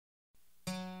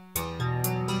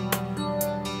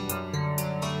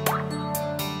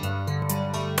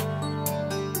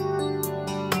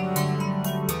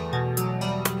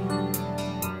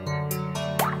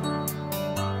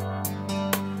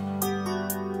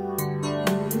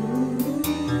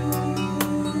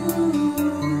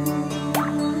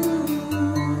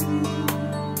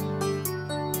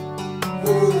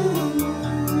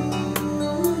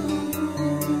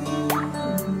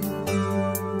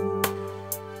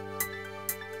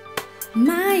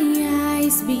My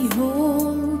eyes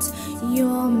behold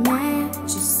your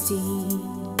majesty,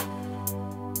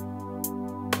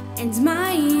 and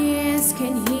my ears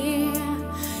can hear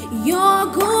your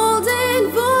golden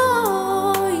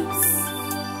voice.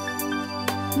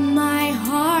 My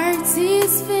heart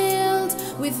is filled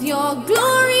with your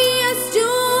glorious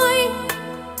joy.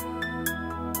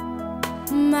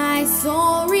 My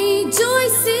soul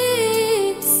rejoices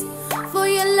for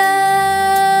your love.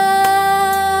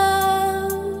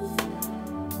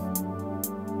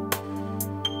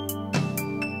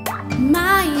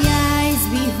 My eyes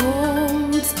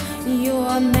behold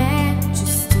your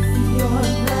majesty,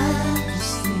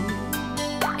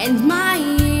 and my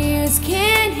ears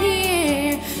can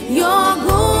hear your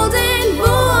golden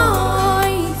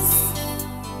voice.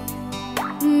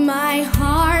 My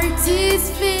heart is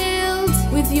filled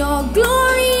with your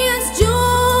glorious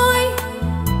joy.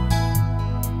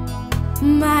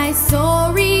 My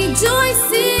soul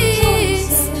rejoices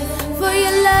for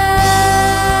your love.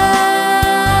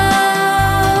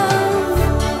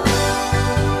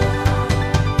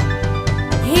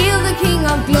 Hail the King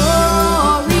of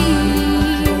glory,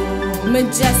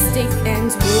 majestic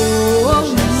and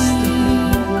holy,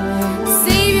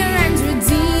 Savior and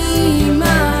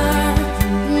Redeemer,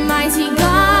 mighty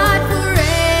God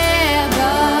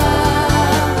forever.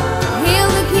 Hail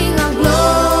the King of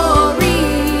glory,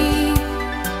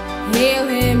 hail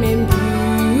him in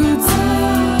beauty.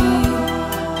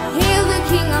 Hail the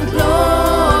King of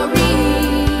glory,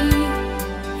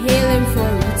 hail him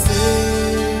for eternity.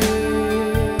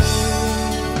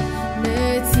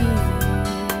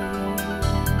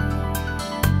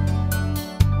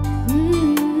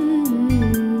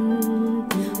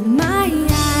 My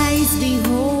eyes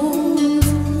behold,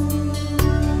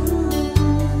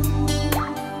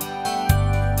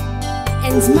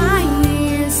 and my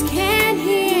ears can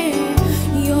hear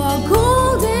your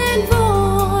golden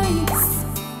voice.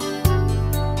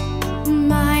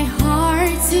 My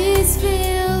heart is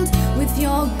filled with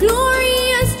your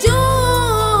glorious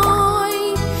joy,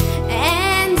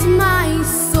 and my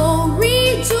soul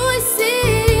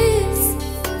rejoices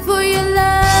for your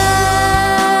love.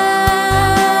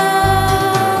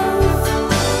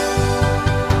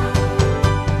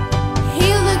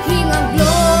 Hail the King of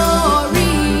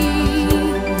glory,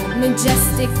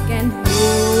 majestic and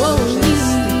holy,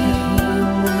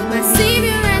 my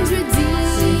Savior and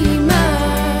Redeemer,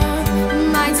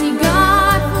 mighty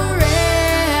God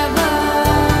forever.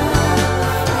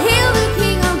 Hail the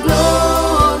King of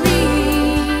glory,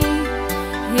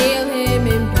 hail him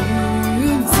in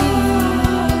beauty.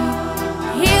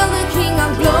 Hail the King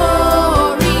of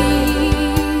glory,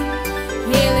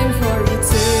 hail him for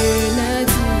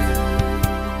eternity.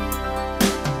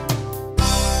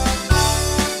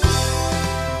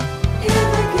 Hail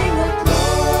the King of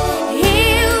glory,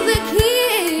 Hail the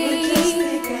King,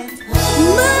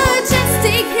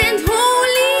 majestic and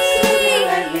holy,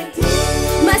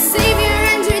 my Savior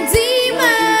and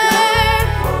Redeemer,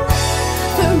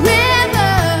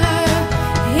 forever.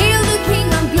 Hail the King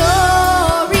of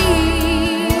glory,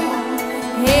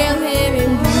 hail him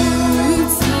in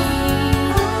beauty.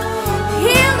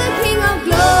 Hail the King of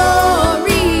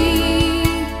glory,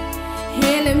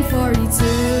 hail him for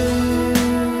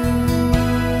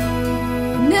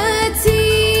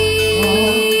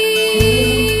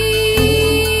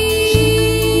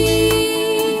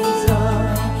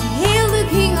Hail the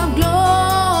King of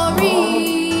glory,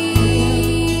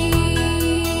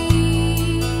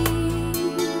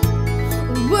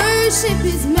 worship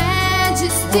his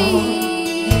majesty.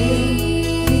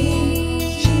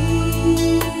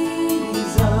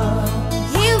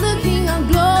 Hail the King of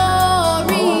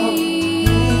glory,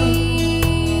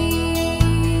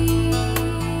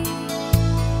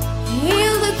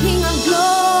 hail the King of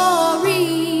glory,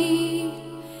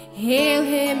 hail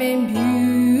him in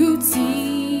beauty.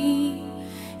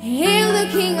 Hail the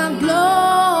King of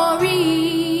glory,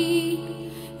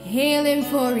 hail him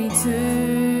for eternity.